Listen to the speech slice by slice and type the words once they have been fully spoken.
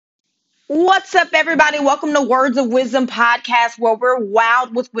What's up, everybody? Welcome to Words of Wisdom podcast, where we're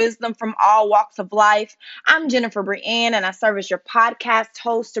wild with wisdom from all walks of life. I'm Jennifer Brienne, and I serve as your podcast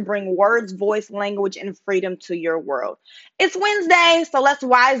host to bring words, voice, language, and freedom to your world. It's Wednesday, so let's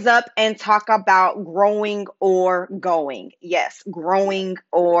wise up and talk about growing or going. Yes, growing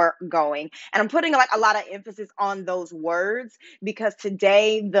or going. And I'm putting a lot of emphasis on those words because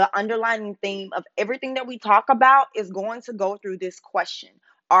today the underlying theme of everything that we talk about is going to go through this question.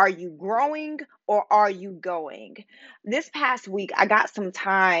 Are you growing or are you going? This past week, I got some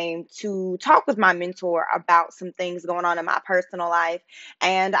time to talk with my mentor about some things going on in my personal life.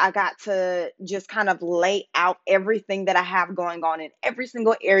 And I got to just kind of lay out everything that I have going on in every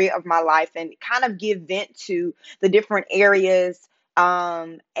single area of my life and kind of give vent to the different areas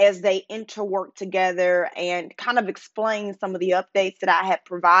as they interwork together and kind of explain some of the updates that I had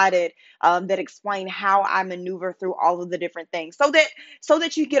provided that explain how I maneuver through all of the different things so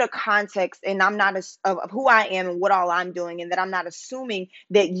that you get a context and I'm not of who I am and what all I'm doing, and that I'm not assuming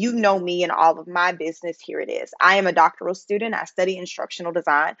that you know me and all of my business. Here it is. I am a doctoral student. I study instructional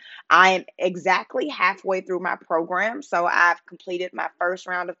design. I am exactly halfway through my program. So I've completed my first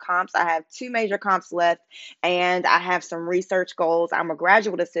round of comps. I have two major comps left and I have some research goals. I'm a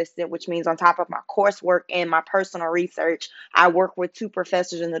graduate assistant, which means on top of my coursework and my personal research, I work with two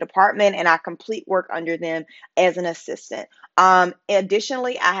professors in the department and I complete work under them as an assistant.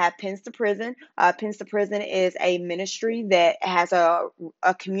 Additionally, I have Pens to Prison. Pens to Prison is a ministry that has a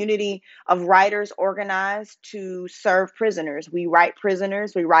community of writers organized to serve prisoners. We write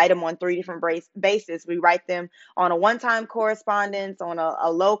prisoners. We write them on three different bases. We write them on a one-time correspondence, on a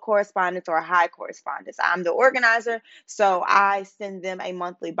low correspondence, or a high correspondence. I'm the organizer, so I send them a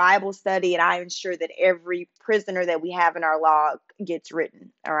monthly Bible study, and I ensure that every prisoner that we have in our log gets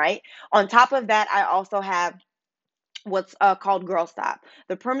written. All right. On top of that, I also have what's called Girl Stop.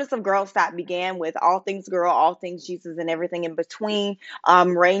 The premise of Girl Stop began with all things girl, all things Jesus, and everything in between,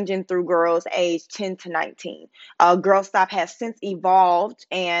 ranging through girls aged 10 to 19. Girl Stop has since evolved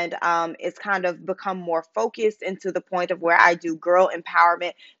and it's kind of become more focused into the point of where I do girl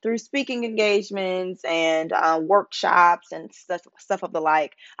empowerment through speaking engagements and workshops and stuff of the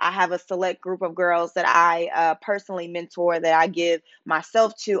like. I have a select group of girls that I personally mentor that I give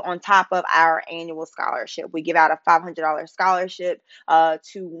myself to on top of our annual scholarship. We give out a $500 scholarship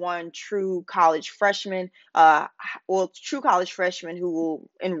to one true college freshman who will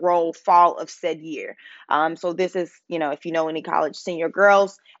enroll fall of said year. So this is, if you know any college senior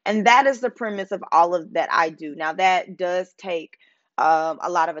girls, and that is the premise of all of that I do. Now that does take a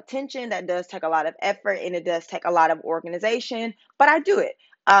lot of attention, that does take a lot of effort, and it does take a lot of organization, but I do it.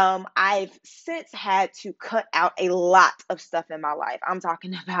 I've since had to cut out a lot of stuff in my life. I'm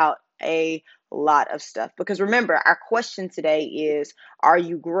talking about a lot of stuff because remember, our question today is, are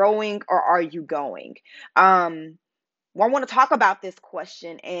you growing or are you going? Well, I want to talk about this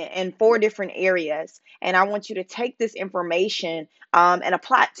question in four different areas, and I want you to take this information and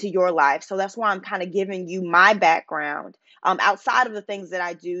apply it to your life. So that's why I'm kind of giving you my background outside of the things that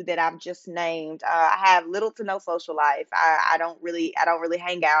I do that I've just named. I have little to no social life. I don't really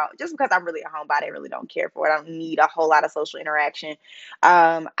hang out just because I'm really a homebody. I really don't care for it. I don't need a whole lot of social interaction.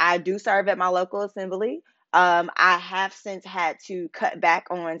 I do serve at my local assembly. I have since had to cut back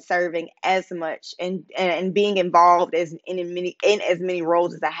on serving as much and being involved in as many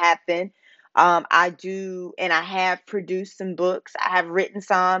roles as I have been. I do, and I have produced some books. I have written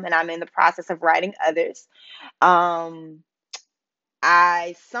some, and I'm in the process of writing others. Um,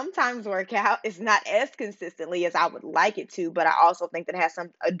 I sometimes work out. It's not as consistently as I would like it to, but I also think that has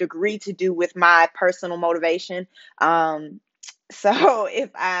a degree to do with my personal motivation. So if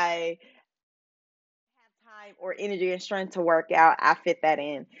I time or energy and strength to work out, I fit that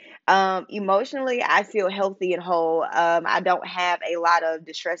in. Emotionally, I feel healthy and whole. I don't have a lot of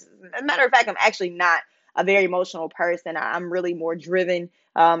distresses. As a matter of fact, I'm actually not a very emotional person. I'm really more driven.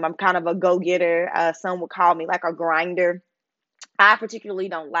 I'm kind of a go-getter. Some would call me like a grinder. I particularly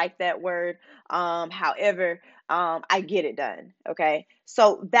don't like that word. However, I get it done. Okay,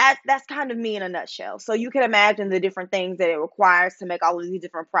 so that's kind of me in a nutshell. So you can imagine the different things that it requires to make all of these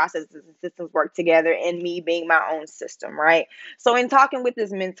different processes and systems work together, and me being my own system, right? So in talking with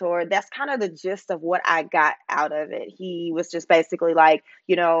this mentor, that's kind of the gist of what I got out of it. He was just basically like,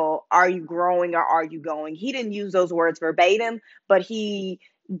 are you growing or are you going? He didn't use those words verbatim, but he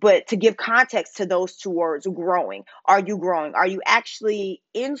But to give context to those two words, growing, are you growing? Are you actually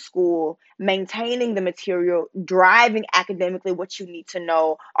in school, maintaining the material, driving academically what you need to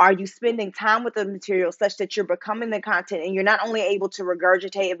know? Are you spending time with the material such that you're becoming the content and you're not only able to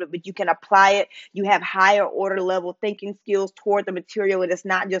regurgitate it, but you can apply it? You have higher order level thinking skills toward the material, and it's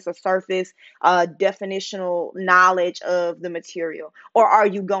not just a surface definitional knowledge of the material. Or are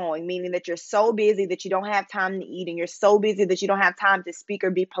you going, meaning that you're so busy that you don't have time to eat, and you're so busy that you don't have time to speak or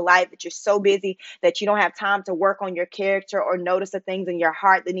be polite, that you're so busy that you don't have time to work on your character or notice the things in your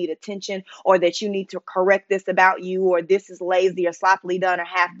heart that need attention, or that you need to correct this about you, or this is lazy or sloppily done or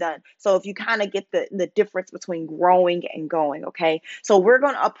half done. So if you kind of get the difference between growing and going, okay? So we're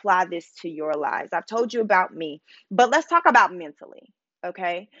going to apply this to your lives. I've told you about me, but let's talk about mentally.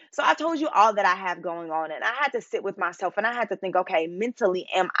 Okay. So I told you all that I have going on, and I had to sit with myself and I had to think, okay, mentally,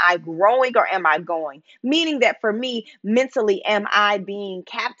 am I growing or am I going? Meaning that for me, mentally, am I being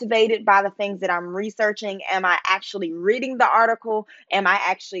captivated by the things that I'm researching? Am I actually reading the article? Am I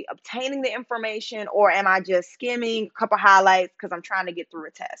actually obtaining the information, or am I just skimming a couple highlights because I'm trying to get through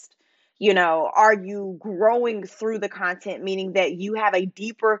a test? Are you growing through the content, meaning that you have a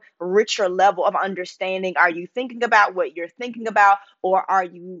deeper, richer level of understanding? Are you thinking about what you're thinking about, or are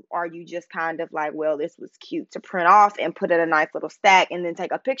you just kind of like, well, this was cute to print off and put in a nice little stack and then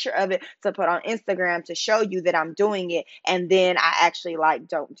take a picture of it to put on Instagram to show you that I'm doing it, and then I actually like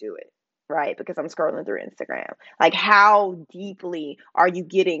don't do it, right? Because I'm scrolling through Instagram. Like, how deeply are you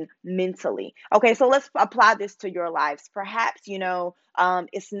getting mentally? Okay, so let's apply this to your lives. Perhaps,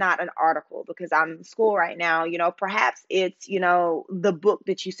 it's not an article because I'm in school right now. Perhaps it's, the book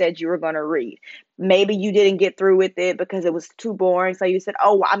that you said you were going to read. Maybe you didn't get through with it because it was too boring. So you said,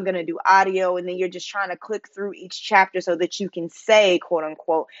 oh, well, I'm going to do audio. And then you're just trying to click through each chapter so that you can say, quote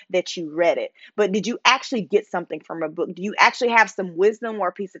unquote, that you read it. But did you actually get something from a book? Do you actually have some wisdom or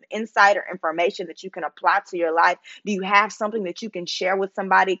a piece of insight or information that you can apply to your life? Do you have something that you can share with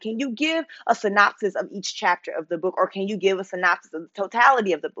somebody? Can you give a synopsis of each chapter of the book, or can you give a synopsis of the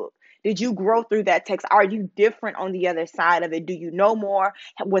totality of the book? Did you grow through that text? Are you different on the other side of it? Do you know more?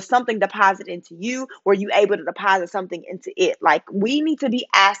 Was something deposited into you? Were you able to deposit something into it? Like, we need to be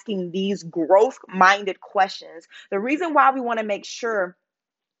asking these growth minded questions. The reason why we want to make sure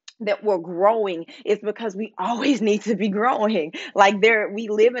that we're growing is because we always need to be growing. Like, we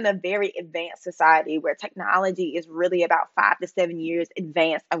live in a very advanced society where technology is really about 5 to 7 years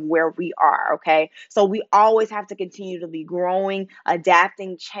advanced of where we are. Okay, so we always have to continue to be growing,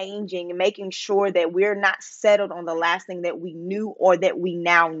 adapting, changing, making sure that we're not settled on the last thing that we knew or that we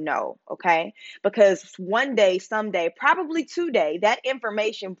now know. Okay, because one day, someday, probably today, that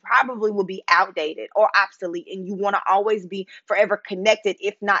information probably will be outdated or obsolete, and you want to always be forever connected,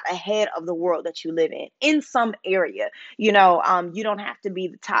 if not ahead of the world that you live in some area. You don't have to be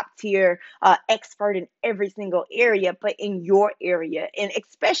the top tier expert in every single area, but in your area, and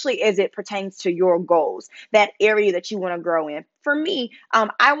especially as it pertains to your goals, that area that you want to grow in. For me,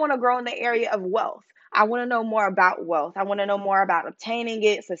 I want to grow in the area of wealth. I want to know more about wealth. I want to know more about obtaining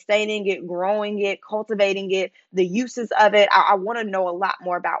it, sustaining it, growing it, cultivating it, the uses of it. I want to know a lot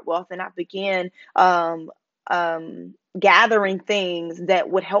more about wealth, and I began gathering things that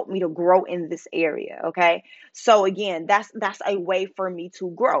would help me to grow in this area. Okay, so again, that's a way for me to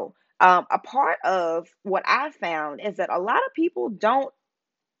grow. A part of what I found is that a lot of people don't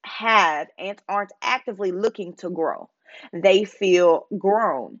have and aren't actively looking to grow. They feel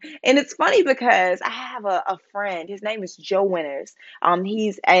grown. And it's funny because I have a friend, his name is Joe Winters.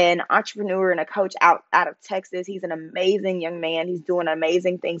 He's an entrepreneur and a coach out of Texas. He's an amazing young man. He's doing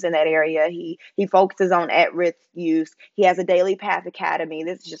amazing things in that area. He focuses on at-risk youth. He has a Daily Path Academy.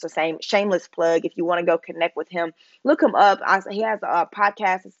 This is just a same shameless plug. If you want to go connect with him, look him up. He has a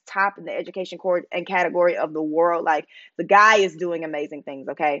podcast that's top in the education core and category of the world. Like, the guy is doing amazing things,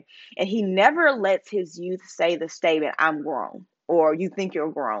 okay? And he never lets his youth say the statement, I'm grown, or you think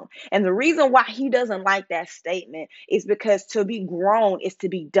you're grown. And the reason why he doesn't like that statement is because to be grown is to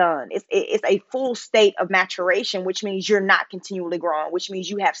be done. It's a full state of maturation, which means you're not continually growing, which means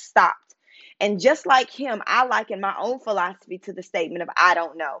you have stopped. And just like him, I liken my own philosophy to the statement of I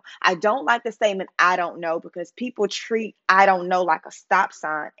don't know. I don't like the statement I don't know because people treat I don't know like a stop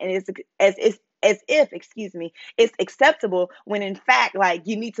sign. And as if, excuse me, it's acceptable, when in fact, like,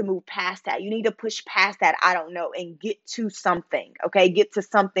 you need to move past that. You need to push past that I don't know and get to something. Okay, get to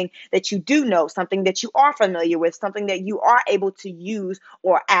something that you do know, something that you are familiar with, something that you are able to use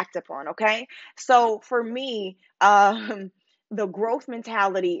or act upon. Okay, so for me, the growth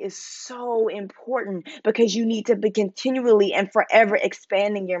mentality is so important because you need to be continually and forever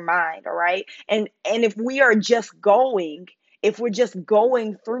expanding your mind. All right, and if we are just going If we're just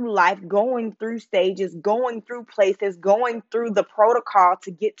going through life, going through stages, going through places, going through the protocol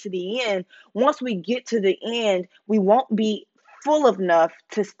to get to the end, once we get to the end, we won't be full enough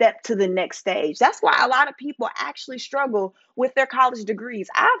to step to the next stage. That's why a lot of people actually struggle with their college degrees.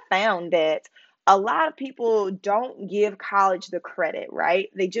 I've found that a lot of people don't give college the credit, right?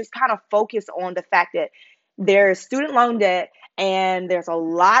 They just kind of focus on the fact that there's student loan debt and there's a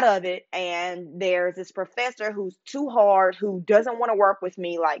lot of it, and there's this professor who's too hard, who doesn't want to work with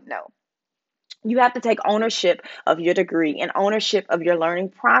me. Like, no, you have to take ownership of your degree and ownership of your learning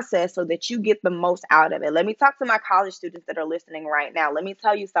process so that you get the most out of it. Let me talk to my college students that are listening right now. Let me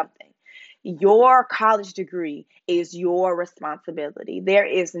tell you something. Your college degree is your responsibility. There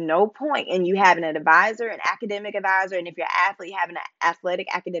is no point in you having an advisor, an academic advisor, and if you're an athlete, having an athletic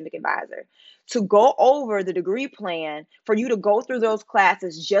academic advisor to go over the degree plan, for you to go through those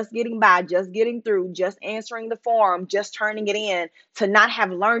classes just getting by, just getting through, just answering the form, just turning it in, to not have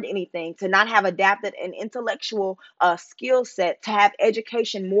learned anything, to not have adapted an intellectual skill set, to have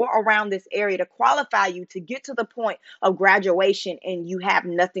education more around this area to qualify you to get to the point of graduation, and you have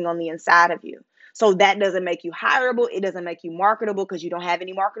nothing on the inside of you. So that doesn't make you hireable. It doesn't make you marketable because you don't have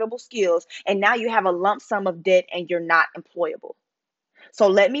any marketable skills. And now you have a lump sum of debt and you're not employable. So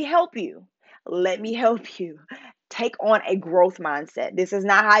let me help you. Let me help you take on a growth mindset. This is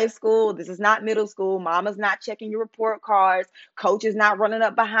not high school. This is not middle school. Mama's not checking your report cards. Coach is not running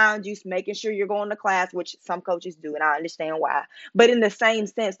up behind you, making sure you're going to class, which some coaches do, and I understand why. But in the same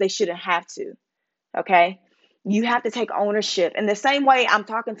sense, they shouldn't have to. Okay. You have to take ownership. In the same way I'm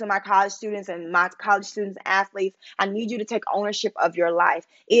talking to my college students and my college students, athletes, I need you to take ownership of your life.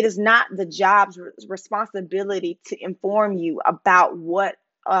 It is not the job's responsibility to inform you about what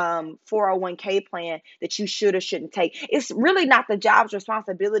 401k plan that you should or shouldn't take. It's really not the job's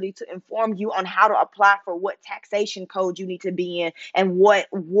responsibility to inform you on how to apply for what taxation code you need to be in, and what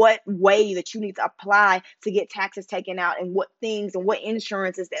way that you need to apply to get taxes taken out, and what things and what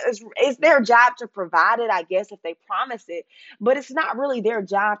insurance is there. It's their job to provide it, I guess, if they promise it, but it's not really their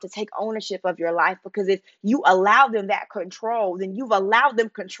job to take ownership of your life, because if you allow them that control, then you've allowed them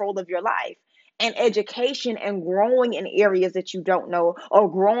control of your life. And education and growing in areas that you don't know,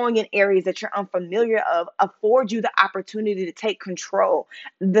 or growing in areas that you're unfamiliar of, affords you the opportunity to take control.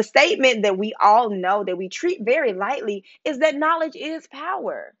 The statement that we all know, that we treat very lightly, is that knowledge is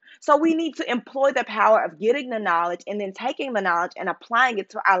power. So we need to employ the power of getting the knowledge and then taking the knowledge and applying it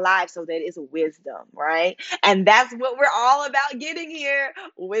to our lives so that it's wisdom, right? And that's what we're all about getting here.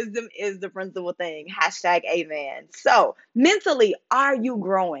 Wisdom is the principal thing. Hashtag amen. So mentally, are you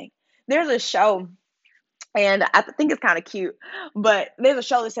growing? There's a show, and I think it's kind of cute, but there's a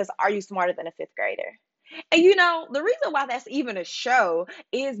show that says, "Are you smarter than a fifth grader?" And the reason why that's even a show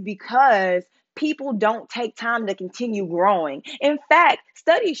is because people don't take time to continue growing. In fact,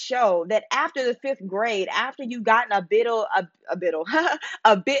 studies show that after the fifth grade, after you've gotten a bit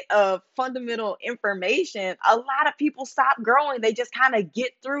of fundamental information, a lot of people stop growing. They just kind of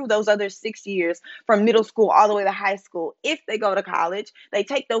get through those other 6 years from middle school all the way to high school. If they go to college, they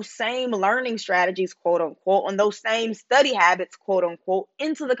take those same learning strategies, quote unquote, and those same study habits, quote unquote,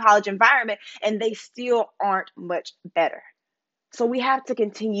 into the college environment, and they still aren't much better. So we have to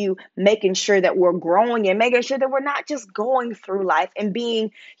continue making sure that we're growing and making sure that we're not just going through life and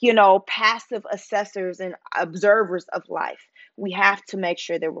being, passive assessors and observers of life. We have to make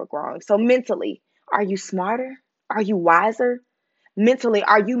sure that we're growing. So mentally, are you smarter? Are you wiser? Mentally,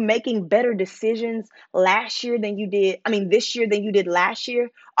 are you making better decisions this year than you did last year?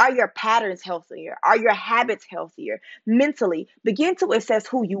 Are your patterns healthier? Are your habits healthier? Mentally, begin to assess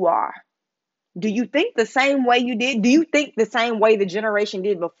who you are. Do you think the same way you did? Do you think the same way the generation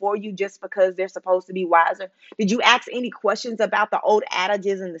did before you, just because they're supposed to be wiser? Did you ask any questions about the old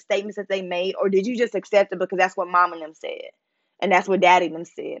adages and the statements that they made? Or did you just accept it because that's what mom and them said? And that's what daddy and them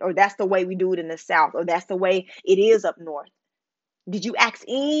said? Or that's the way we do it in the South? Or that's the way it is up north? Did you ask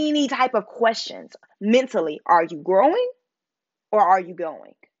any type of questions? Mentally, are you growing or are you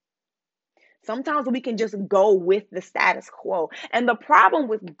going? Sometimes we can just go with the status quo. And the problem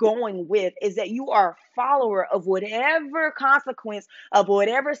with going with is that you are a follower of whatever consequence, of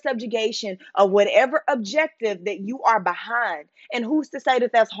whatever subjugation, of whatever objective that you are behind. And who's to say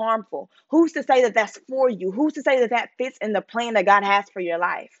that that's harmful? Who's to say that that's for you? Who's to say that that fits in the plan that God has for your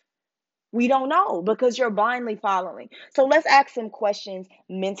life? We don't know, because you're blindly following. So let's ask some questions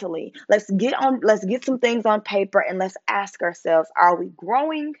mentally. Let's get some things on paper, and let's ask ourselves, are we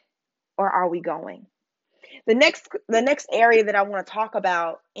growing or are we going? The next area that I want to talk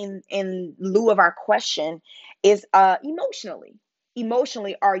about in lieu of our question is emotionally.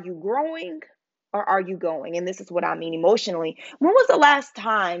 Emotionally, are you growing or are you going? And this is what I mean emotionally. When was the last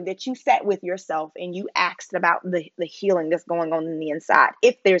time that you sat with yourself and you asked about the healing that's going on the inside,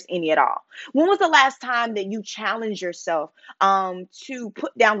 if there's any at all? When was the last time that you challenged yourself to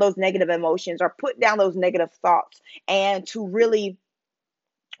put down those negative emotions or put down those negative thoughts and to really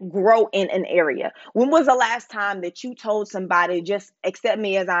grow in an area? When was the last time that you told somebody, just accept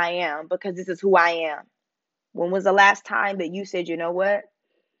me as I am because this is who I am? When was the last time that you said, you know what?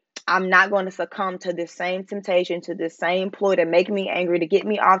 I'm not going to succumb to this same temptation, to this same ploy to make me angry, to get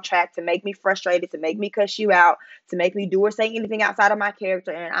me off track, to make me frustrated, to make me cuss you out, to make me do or say anything outside of my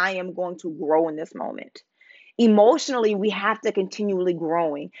character, and I am going to grow in this moment. Emotionally, we have to continually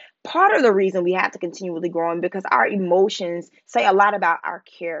growing. Part of the reason we have to continually growing because our emotions say a lot about our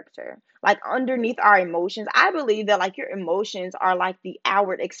character. Like underneath our emotions, I believe that like your emotions are like the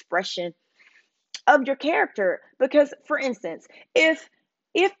outward expression of your character. Because for instance, if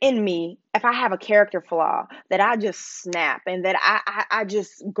in me, if I have a character flaw that I just snap and that I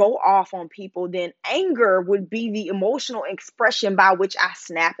just go off on people, then anger would be the emotional expression by which I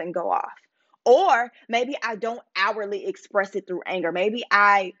snap and go off. Or maybe I don't outwardly express it through anger. Maybe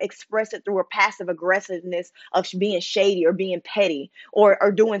I express it through a passive aggressiveness of being shady or being petty or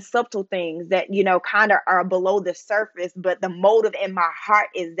doing subtle things that, kind of are below the surface, but the motive in my heart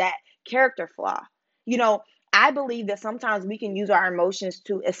is that character flaw. You know, I believe that sometimes we can use our emotions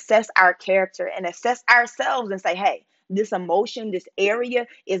to assess our character and assess ourselves and say, hey, this emotion, this area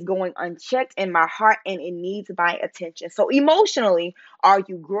is going unchecked in my heart and it needs my attention. So, emotionally, are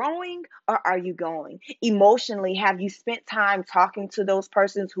you growing or are you going? Emotionally, have you spent time talking to those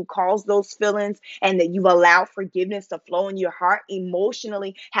persons who cause those feelings and that you've allowed forgiveness to flow in your heart?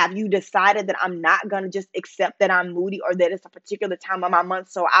 Emotionally, have you decided that I'm not going to just accept that I'm moody or that it's a particular time of my month,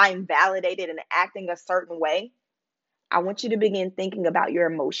 so I'm validated and acting a certain way? I want you to begin thinking about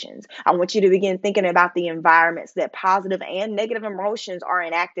your emotions. I want you to begin thinking about the environments that positive and negative emotions are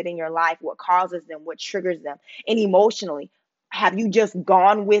enacted in your life, what causes them, what triggers them. And emotionally, have you just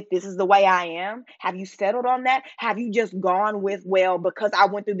gone with this is the way I am? Have you settled on that? Have you just gone with, well, because I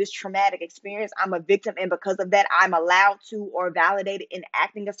went through this traumatic experience, I'm a victim, and because of that, I'm allowed to or validated in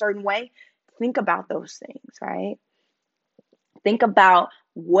acting a certain way? Think about those things, right? Think about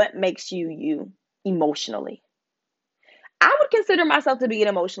what makes you you emotionally. I would consider myself to be an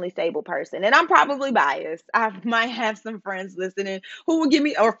emotionally stable person, and I'm probably biased. I might have some friends listening who will give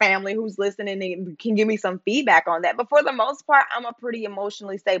me, or family who's listening and can give me some feedback on that. But for the most part, I'm a pretty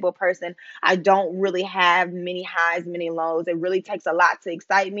emotionally stable person. I don't really have many highs, many lows. It really takes a lot to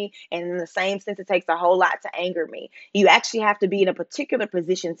excite me, and in the same sense, it takes a whole lot to anger me. You actually have to be in a particular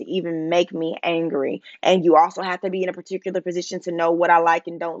position to even make me angry, and you also have to be in a particular position to know what I like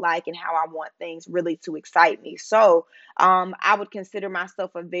and don't like and how I want things really to excite me. So, I would consider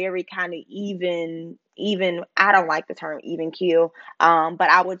myself a very kind of even, I don't like the term even keel, but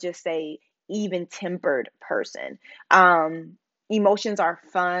I would just say even tempered person. Um, Emotions are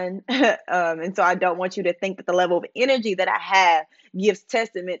fun. And so I don't want you to think that the level of energy that I have gives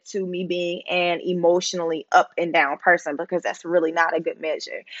testament to me being an emotionally up and down person, because that's really not a good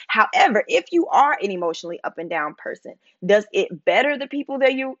measure. However, if you are an emotionally up and down person, does it better the people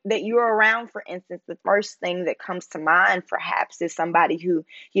that you're around? For instance, the first thing that comes to mind perhaps is somebody who,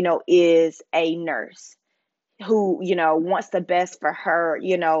 is a nurse who, wants the best for her,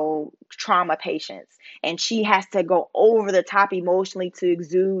 trauma patients. And she has to go over the top emotionally to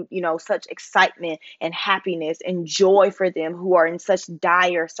exude, such excitement and happiness and joy for them who are in such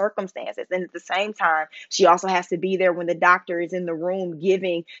dire circumstances. And at the same time, she also has to be there when the doctor is in the room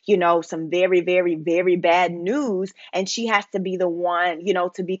giving, some very, very, very bad news. And she has to be the one,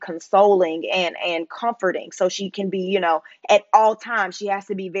 to be consoling and comforting. So she can be, at all times, she has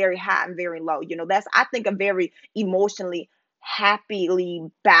to be very high and very low. That's, I think, a very emotionally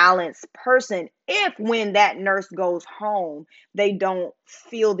happily balanced person, if when that nurse goes home they don't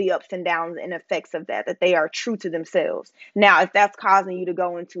feel the ups and downs and effects of that they are true to themselves. Now, if that's causing you to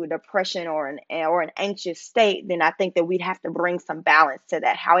go into a depression or an anxious state, then I think that we'd have to bring some balance to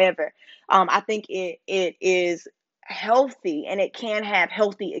that. However, I think it is healthy and it can have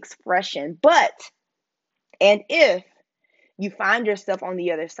healthy expression. But and if you find yourself on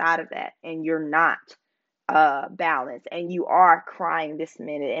the other side of that and you're not balanced, and you are crying this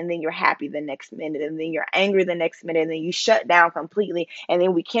minute and then you're happy the next minute and then you're angry the next minute and then you shut down completely and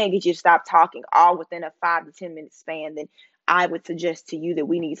then we can't get you to stop talking all within a 5 to 10 minute span, then I would suggest to you that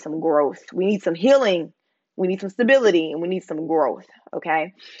we need some growth, we need some healing, we need some stability, and we need some growth.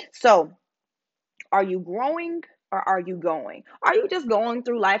 Okay, so are you growing or are you going? Are you just going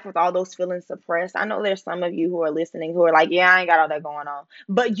through life with all those feelings suppressed? I know there's some of you who are listening who are like, yeah, I ain't got all that going on.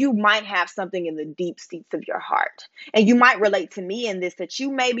 But you might have something in the deep seats of your heart. And you might relate to me in this, that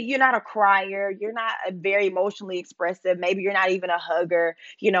you maybe you're not a crier, you're not a very emotionally expressive, maybe you're not even a hugger,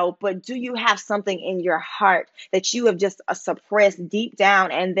 but do you have something in your heart that you have just suppressed deep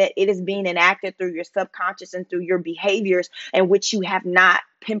down, and that it is being enacted through your subconscious and through your behaviors, and which you have not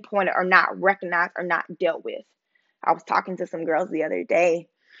pinpointed or not recognized or not dealt with? I was talking to some girls the other day,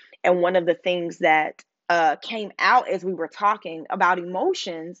 and one of the things that came out as we were talking about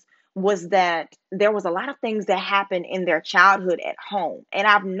emotions was that there was a lot of things that happened in their childhood at home. And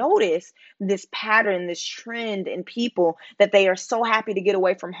I've noticed this pattern, this trend in people, that they are so happy to get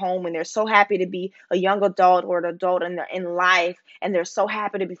away from home, and they're so happy to be a young adult or an adult in life, and they're so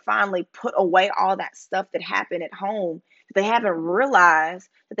happy to be finally put away all that stuff that happened at home. They haven't realized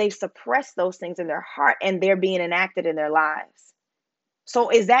that they've suppressed those things in their heart, and they're being enacted in their lives. So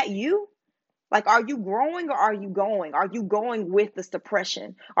is that you? Like, are you growing or are you going? Are you going with the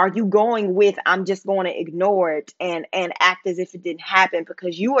suppression? Are you going with, I'm just going to ignore it and act as if it didn't happen,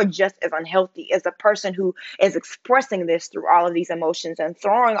 because you are just as unhealthy as the person who is expressing this through all of these emotions and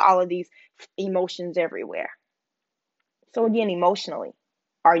throwing all of these emotions everywhere. So again, emotionally,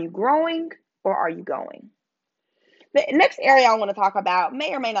 are you growing or are you going? The next area I want to talk about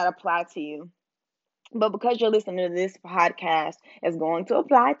may or may not apply to you, but because you're listening to this podcast, is going to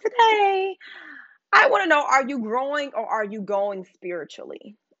apply today. I want to know, are you growing or are you going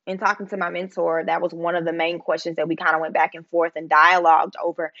spiritually? In talking to my mentor, that was one of the main questions that we kind of went back and forth and dialogued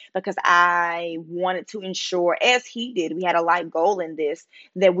over, because I wanted to ensure, as he did, we had a life goal in this,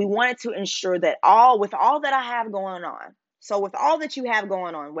 that we wanted to ensure that with all that I have going on, so with all that you have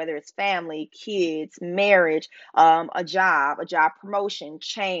going on, whether it's family, kids, marriage, a job promotion,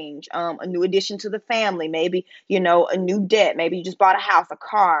 change, a new addition to the family, maybe, a new debt, maybe you just bought a house, a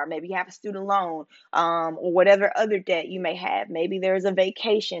car, maybe you have a student loan, or whatever other debt you may have. Maybe there's a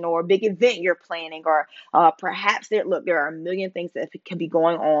vacation or a big event you're planning, or perhaps there are a million things that can be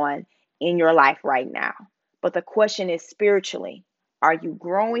going on in your life right now. But the question is, spiritually, are you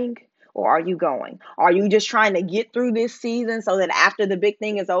growing or are you going? Are you just trying to get through this season so that after the big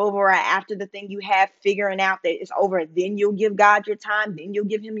thing is over, or after the thing you have figuring out that it's over, then you'll give God your time, then you'll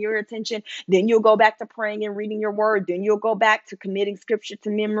give him your attention, then you'll go back to praying and reading your word, then you'll go back to committing scripture to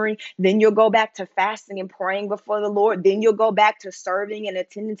memory, then you'll go back to fasting and praying before the Lord, then you'll go back to serving and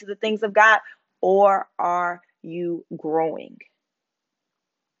attending to the things of God? Or are you growing?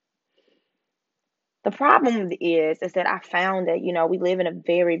 The problem is that I found that, we live in a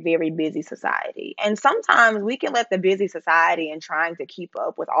very, very busy society. And sometimes we can let the busy society and trying to keep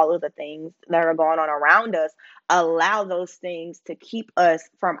up with all of the things that are going on around us allow those things to keep us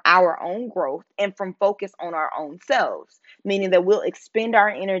from our own growth and from focus on our own selves, meaning that we'll expend our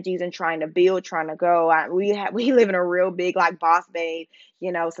energies in trying to build, trying to grow. We live in a real big, like, boss babe,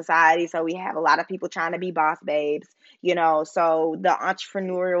 society. So we have a lot of people trying to be boss babes, so the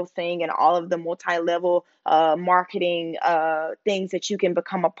entrepreneurial thing and all of the multi-level marketing things that you can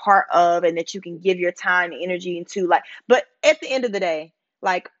become a part of, and that you can give your time and energy into, like, but at the end of the day,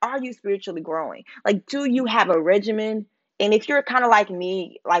 like, are you spiritually growing? Like, do you have a regimen? And if you're kind of like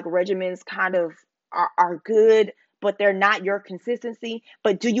me, like, regimens kind of are good, but they're not your consistency.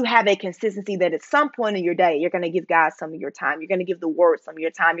 But do you have a consistency that at some point in your day, you're going to give God some of your time? You're going to give the word some of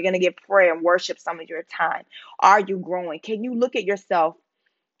your time. You're going to give prayer and worship some of your time. Are you growing? Can you look at yourself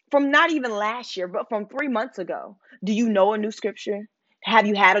from not even last year, but from 3 months ago? Do you know a new scripture? Have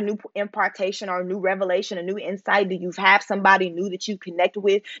you had a new impartation or a new revelation, a new insight? Do you have somebody new that you connect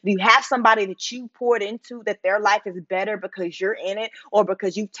with? Do you have somebody that you poured into that their life is better because you're in it, or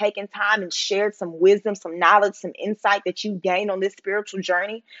because you've taken time and shared some wisdom, some knowledge, some insight that you gained on this spiritual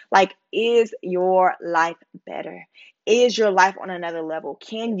journey? Like, is your life better? Is your life on another level?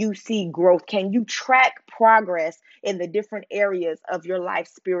 Can you see growth? Can you track progress in the different areas of your life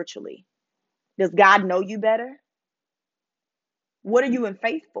spiritually? Does God know you better? What are you in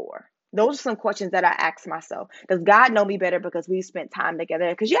faith for? Those are some questions that I ask myself. Does God know me better because we spent time together?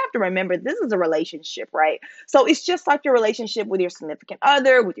 Because you have to remember, this is a relationship, right? So it's just like your relationship with your significant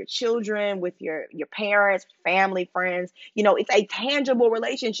other, with your children, with your parents, family, friends. It's a tangible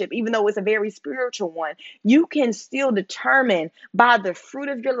relationship, even though it's a very spiritual one. You can still determine by the fruit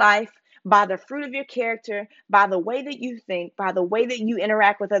of your life, by the fruit of your character, by the way that you think, by the way that you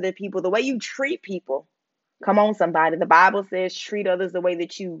interact with other people, the way you treat people. Come on, somebody. The Bible says treat others the way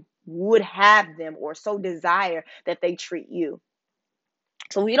that you would have them, or so desire that they treat you.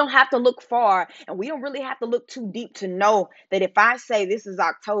 So we don't have to look far, and we don't really have to look too deep to know that if I say this is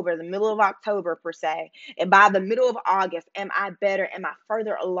October, the middle of October per se, and by the middle of August, am I better? Am I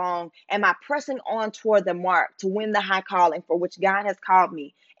further along? Am I pressing on toward the mark to win the high calling for which God has called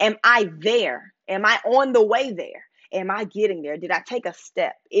me? Am I there? Am I on the way there? Am I getting there? Did I take a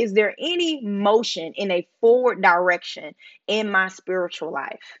step? Is there any motion in a forward direction in my spiritual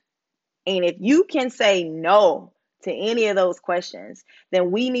life? And if you can say no to any of those questions,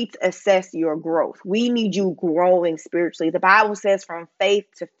 then we need to assess your growth. We need you growing spiritually. The Bible says from faith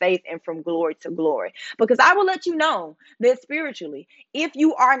to faith and from glory to glory. Because I will let you know that spiritually, if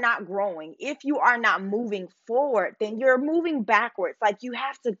you are not growing, if you are not moving forward, then you're moving backwards. Like you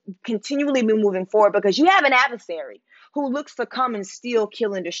have to continually be moving forward because you have an adversary who looks to come and steal,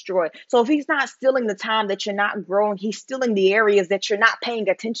 kill, and destroy. So if he's not stealing the time that you're not growing, he's stealing the areas that you're not paying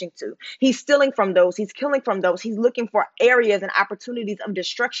attention to. He's stealing from those. He's killing from those. He's looking for areas and opportunities of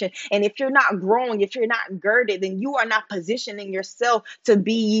destruction. And if you're not growing, if you're not girded, then you are not positioning yourself to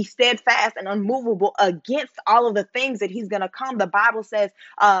be steadfast and unmovable against all of the things that he's going to come. The Bible says,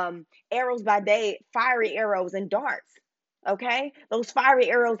 arrows by day, fiery arrows and darts. Okay, those fiery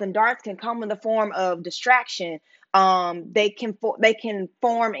arrows and darts can come in the form of distraction. They can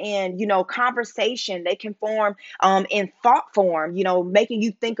form in conversation. They can form in thought form, making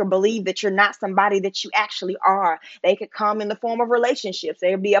you think or believe that you're not somebody that you actually are. They could come in the form of relationships.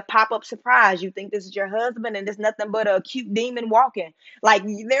 There'd be a pop-up surprise. You think this is your husband and it's nothing but a cute demon walking. Like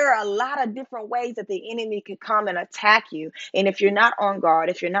there are a lot of different ways that the enemy could come and attack you. And if you're not on guard,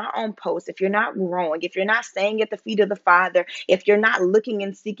 if you're not on post, if you're not growing, if you're not staying at the feet of the Father, if you're not looking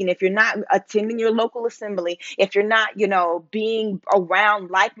and seeking, if you're not attending your local assembly, if you're not, being around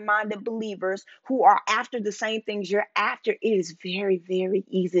like-minded believers who are after the same things you're after, it is very, very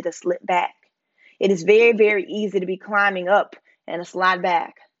easy to slip back. It is very, very easy to be climbing up and to slide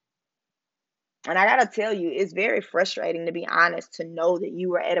back. And I gotta tell you, it's very frustrating, to be honest, to know that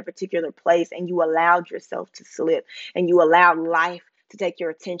you were at a particular place and you allowed yourself to slip and you allowed life to take your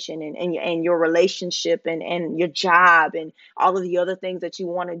attention and your relationship and your job and all of the other things that you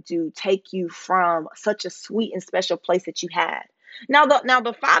want to do take you from such a sweet and special place that you had. Now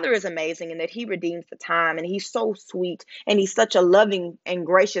the Father is amazing in that He redeems the time, and He's so sweet, and He's such a loving and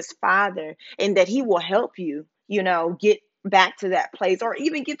gracious Father, and that He will help you, get back to that place or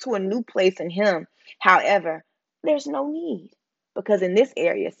even get to a new place in Him. However, there's no need, because in this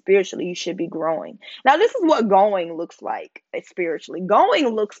area, spiritually, you should be growing. Now, this is what going looks like spiritually. Going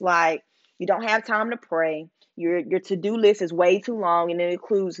looks like you don't have time to pray. Your to-do list is way too long, and it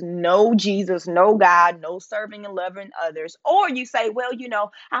includes no Jesus, no God, no serving and loving others. Or you say, well,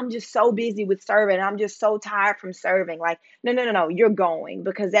 I'm just so busy with serving. I'm just so tired from serving. Like, no, no, no, no. You're going,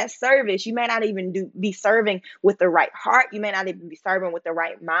 because that service, you may not even be serving with the right heart. You may not even be serving with the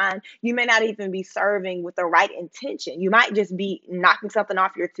right mind. You may not even be serving with the right intention. You might just be knocking something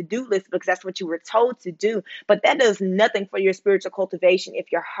off your to-do list because that's what you were told to do. But that does nothing for your spiritual cultivation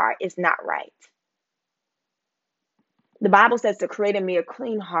if your heart is not right. The Bible says to create in me a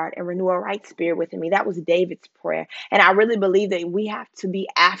clean heart and renew a right spirit within me. That was David's prayer. And I really believe that we have to be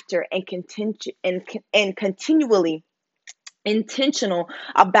after and continually intentional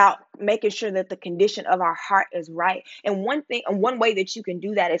about making sure that the condition of our heart is right. And one way that you can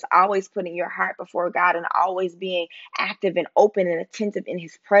do that is always putting your heart before God and always being active and open and attentive in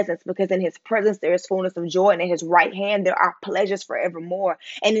His presence, because in His presence there is fullness of joy, and in His right hand there are pleasures forevermore.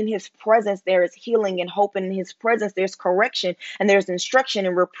 And in His presence there is healing and hope, and in His presence there's correction and there's instruction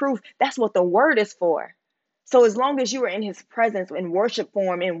and reproof. That's what the word is for. So as long as you are in His presence in worship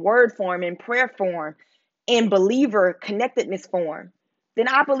form, in word form, in prayer form, in believer connectedness form, then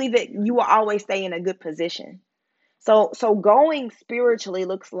I believe that you will always stay in a good position. So going spiritually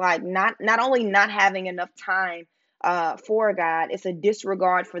looks like not only not having enough time for God. It's a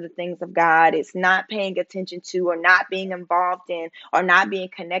disregard for the things of God. It's not paying attention to, or not being involved in, or not being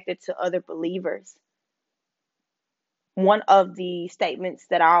connected to other believers. One of the statements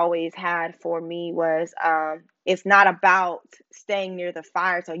that I always had for me was, it's not about staying near the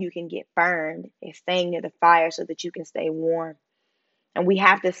fire so you can get burned. It's staying near the fire so that you can stay warm. And we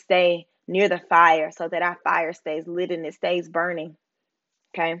have to stay near the fire so that our fire stays lit and it stays burning.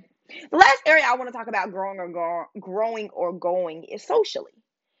 Okay. The last area I want to talk about growing or going is socially.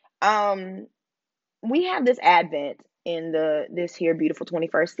 Um, we have this advent in this here beautiful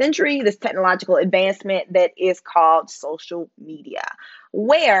 21st century, this technological advancement that is called social media,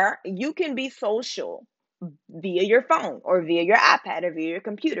 where you can be social via your phone or via your iPad or via your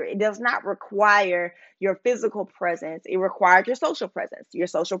computer. It does not require your physical presence. It requires your social presence. Your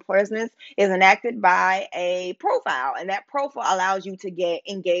social presence is enacted by a profile, and that profile allows you to get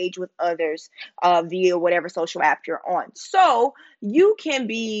engaged with others via whatever social app you're on. So you can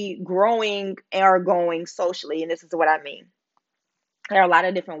be growing or going socially, and this is what I mean. There are a lot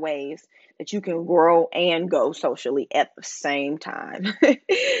of different ways that you can grow and go socially at the same time.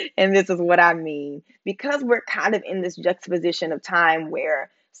 And this is what I mean. Because we're kind of in this juxtaposition of time where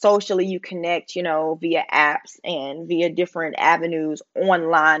socially you connect, via apps and via different avenues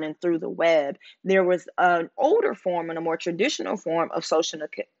online and through the web. There was an older form and a more traditional form of social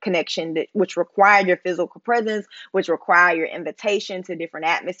connection which required your physical presence, which required your invitation to different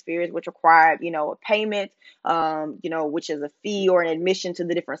atmospheres, which required, a payment, which is a fee or an admission to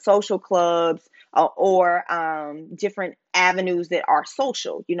the different social clubs or different avenues that are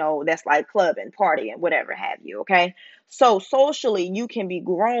social, that's like club and party and whatever have you. Okay. So socially, you can be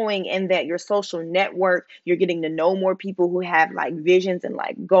growing in that your social network, you're getting to know more people who have like visions and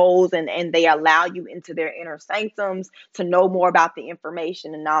like goals, and they allow you into their inner sanctums to know more about the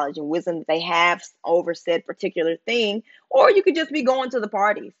information and knowledge and wisdom that they have over said particular thing. Or you could just be going to the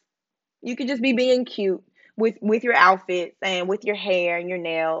parties. You could just be being cute with your outfits and with your hair and your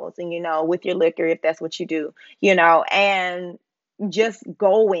nails and with your liquor if that's what you do, and just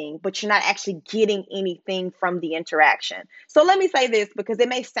going, but you're not actually getting anything from the interaction. So let me say this because it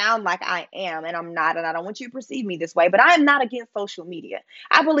may sound like I am, and I'm not, and I don't want you to perceive me this way, but I am not against social media.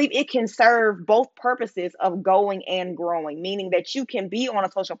 I believe it can serve both purposes of going and growing, meaning that you can be on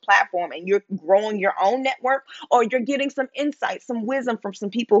a social platform and you're growing your own network, or you're getting some insight, some wisdom from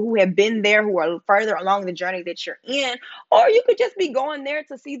some people who have been there, who are further along the journey that you're in. Or you could just be going there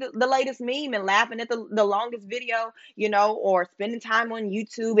to see the latest meme and laughing at the longest video, or spending time on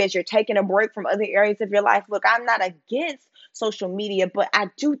YouTube as you're taking a break from other areas of your life. Look, I'm not against social media, but I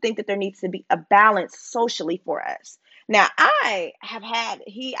do think that there needs to be a balance socially for us. Now, I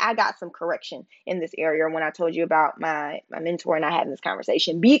got some correction in this area when I told you about my mentor and I having this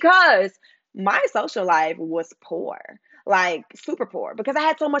conversation, because my social life was poor, like super poor, because I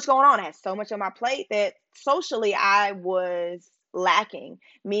had so much going on. I had so much on my plate that socially I was lacking,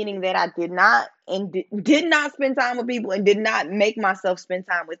 meaning that I did not spend time with people and did not make myself spend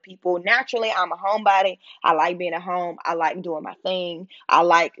time with people. Naturally, I'm a homebody. I like being at home. I like doing my thing. I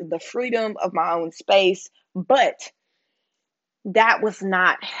like the freedom of my own space, but that was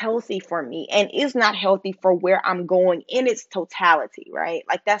not healthy for me and is not healthy for where I'm going in its totality, right?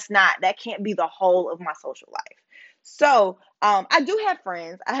 Like that can't be the whole of my social life. So I do have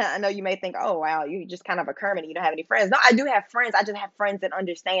friends. I know you may think, oh, wow, you just kind of a Kermit. You don't have any friends. No, I do have friends. I just have friends that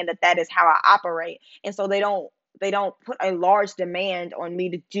understand that that is how I operate. And so they don't put a large demand on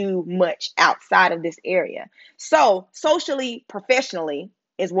me to do much outside of this area. So socially, professionally,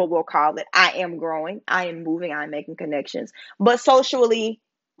 is what we'll call it. I am growing, I am moving, I am making connections. But socially,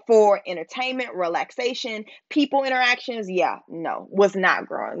 for entertainment, relaxation, people interactions, yeah, no, was not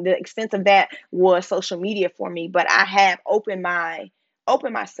growing. The extent of that was social media for me, but I have opened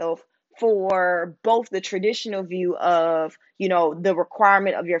myself for both the traditional view of, the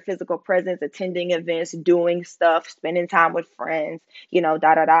requirement of your physical presence, attending events, doing stuff, spending time with friends, da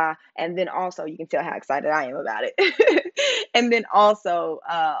da da. And then also, you can tell how excited I am about it. And then also,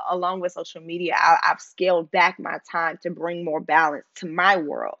 along with social media, I've scaled back my time to bring more balance to my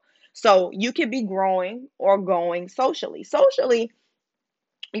world. So you can be growing or going socially. Socially,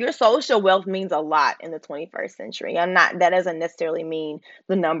 your social wealth means a lot in the 21st century. That doesn't necessarily mean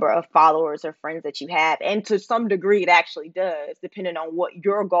the number of followers or friends that you have. And to some degree, it actually does, depending on what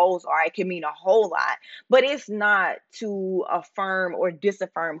your goals are. It can mean a whole lot, but it's not to affirm or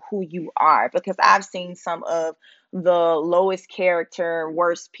disaffirm who you are, because I've seen some of the lowest character,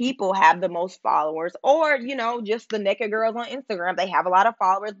 worst people have the most followers, or, just the naked girls on Instagram. They have a lot of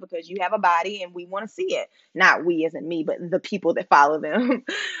followers because you have a body and we want to see it. Not we as in me, but the people that follow them.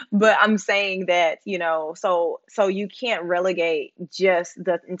 But I'm saying that, so you can't relegate just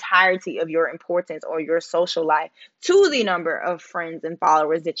the entirety of your importance or your social life to the number of friends and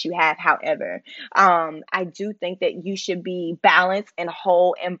followers that you have. However, I do think that you should be balanced and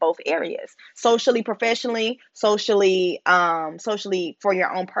whole in both areas, socially, professionally, socially for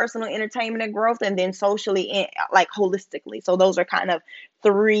your own personal entertainment and growth, and then socially like holistically. So those are kind of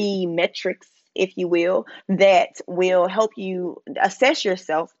three metrics, if you will, that will help you assess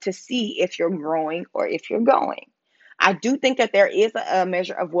yourself to see if you're growing or if you're going. I do think that there is a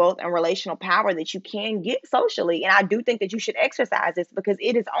measure of wealth and relational power that you can get socially. And I do think that you should exercise this because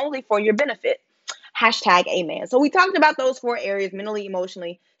it is only for your benefit. Hashtag amen. So we talked about those four areas: mentally,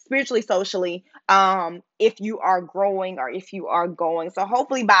 emotionally, spiritually, socially, if you are growing or if you are going. So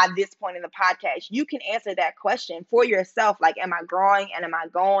hopefully by this point in the podcast, you can answer that question for yourself. Like, am I growing and am I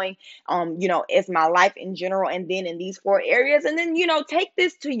going? Is my life in general, and then in these four areas, and then, take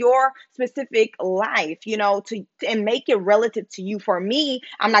this to your specific life, and make it relative to you. For me,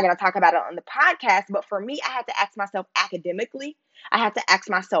 I'm not going to talk about it on the podcast, but for me, I had to ask myself academically. I had to ask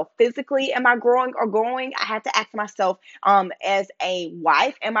myself physically, am I growing or going? I had to ask myself as a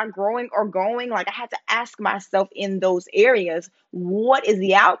wife, am I growing or going? Like, I had to ask myself in those areas, what is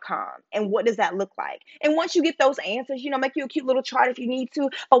the outcome and what does that look like? And once you get those answers, make you a cute little chart if you need to.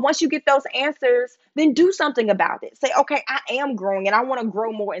 But once you get those answers, then do something about it. Say, okay, I am growing and I want to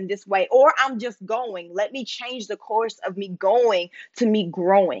grow more in this way, or I'm just going. Let me change the course of me going to me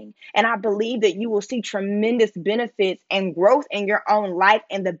growing. And I believe that you will see tremendous benefits and growth in your own life,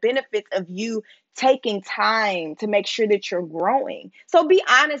 and the benefits of you taking time to make sure that you're growing. So be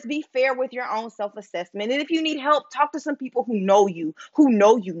honest, be fair with your own self-assessment. And if you need help, talk to some people who know you,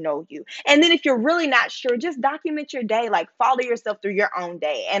 know you. And then if you're really not sure, just document your day, like follow yourself through your own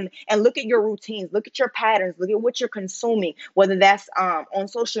day, and look at your routines, look at your patterns, look at what you're consuming, whether that's on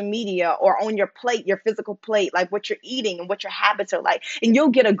social media or on your plate, your physical plate, like what you're eating and what your habits are like. And you'll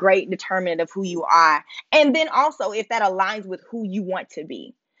get a great determinant of who you are. And then also if that aligns with who you want to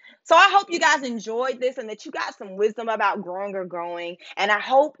be. So I hope you guys enjoyed this and that you got some wisdom about growing or going. And I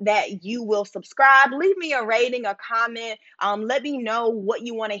hope that you will subscribe. Leave me a rating, a comment. Let me know what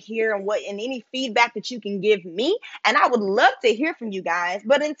you want to hear and any feedback that you can give me. And I would love to hear from you guys.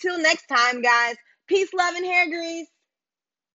 But until next time, guys, peace, love, and hair grease.